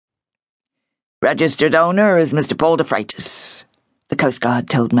"Registered owner is Mr. Paul de Freitas," the Coast Guard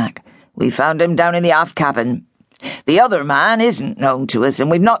told Mac. "We found him down in the aft cabin. The other man isn't known to us, and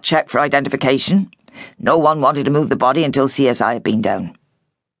we've not checked for identification. No one wanted to move the body until CSI had been down."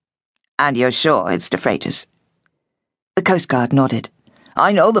 "And you're sure it's de Freitas?" The Coast Guard nodded.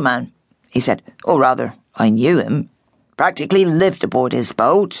 "I know the man," he said. "Or rather, I knew him. Practically lived aboard his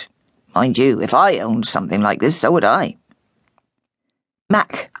boat. Mind you, if I owned something like this, so would I."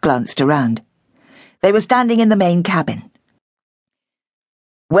 Mac glanced around. They were standing in the main cabin.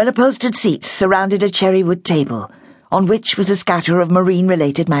 Well-upholstered seats surrounded a cherry-wood table, on which was a scatter of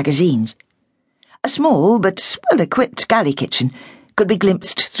marine-related magazines. A small but well-equipped galley kitchen could be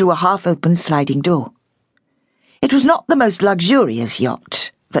glimpsed through a half-open sliding door. It was not the most luxurious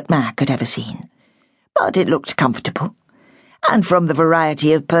yacht that Mac had ever seen, but it looked comfortable, and from the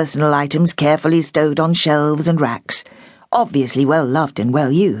variety of personal items carefully stowed on shelves and racks, obviously well-loved and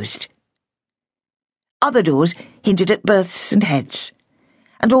well-used. Other doors hinted at berths and heads,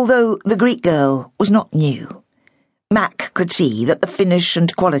 and although the Greek girl was not new, Mac could see that the finish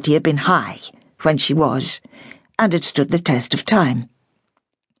and quality had been high when she was, and had stood the test of time.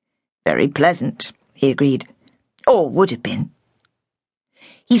 "Very pleasant," he agreed. Or would have been.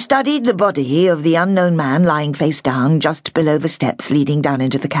 He studied the body of the unknown man lying face down just below the steps leading down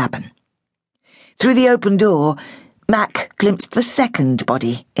into the cabin. Through the open door, Mac glimpsed the second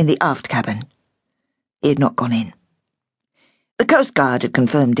body in the aft cabin. He had not gone in. The Coast Guard had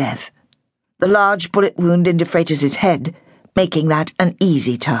confirmed death, the large bullet wound in de Freitas' head making that an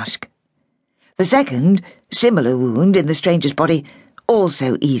easy task. The second, similar wound in the stranger's body,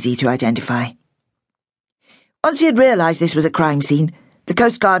 also easy to identify. Once he had realised this was a crime scene, the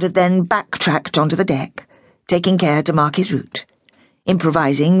Coast Guard had then backtracked onto the deck, taking care to mark his route,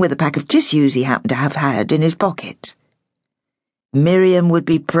 improvising with a pack of tissues he happened to have had in his pocket. Miriam would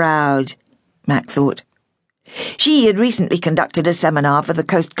be proud, Mac thought. She had recently conducted a seminar for the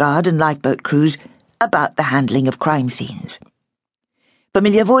Coast Guard and lifeboat crews about the handling of crime scenes.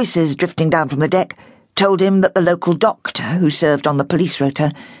 Familiar voices drifting down from the deck told him that the local doctor who served on the police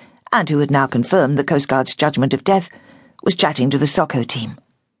rota, and who had now confirmed the Coast Guard's judgment of death, was chatting to the SOCO team.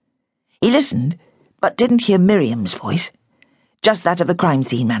 He listened, but didn't hear Miriam's voice, just that of the crime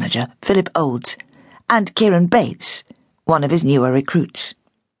scene manager, Philip Olds, and Kieran Bates, one of his newer recruits.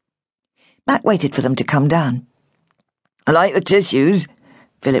 Mac waited for them to come down. "I like the tissues,"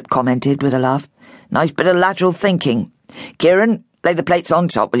 Philip commented with a laugh. "Nice bit of lateral thinking. Kieran, lay the plates on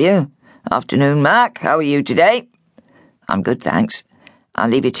top, will you? Afternoon, Mac. How are you today?" "I'm good, thanks. I'll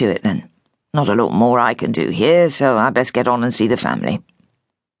leave you to it, then. Not a lot more I can do here, so I best get on and see the family."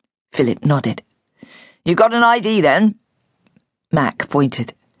 Philip nodded. "You got an ID, then?" Mac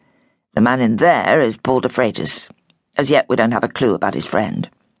pointed. "The man in there is Paul de Freitas. As yet, we don't have a clue about his friend."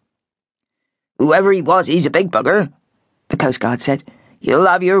 "Whoever he was, he's a big bugger," the Coast Guard said. "You'll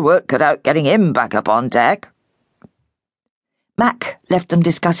have your work cut out getting him back up on deck." Mac left them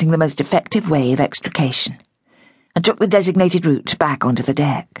discussing the most effective way of extrication, and took the designated route back onto the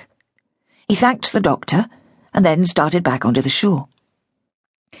deck. He thanked the doctor, and then started back onto the shore.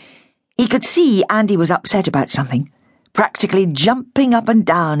 He could see Andy was upset about something, practically jumping up and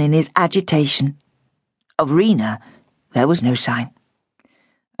down in his agitation. Of Rena, there was no sign.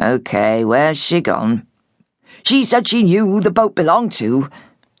 "Okay, where's she gone?" "She said she knew who the boat belonged to,"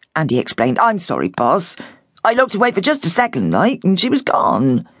 Andy explained. "I'm sorry, boss. I looked away for just a second, and she was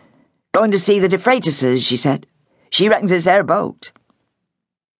gone. Going to see the de Freitases, she said. She reckons it's their boat."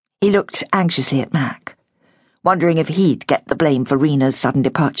 He looked anxiously at Mac, wondering if he'd get the blame for Rena's sudden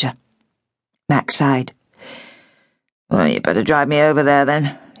departure. Mac sighed. "Well, you better drive me over there,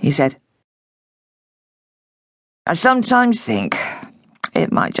 then," he said. "I sometimes think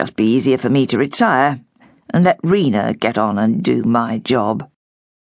it might just be easier for me to retire and let Rena get on and do my job."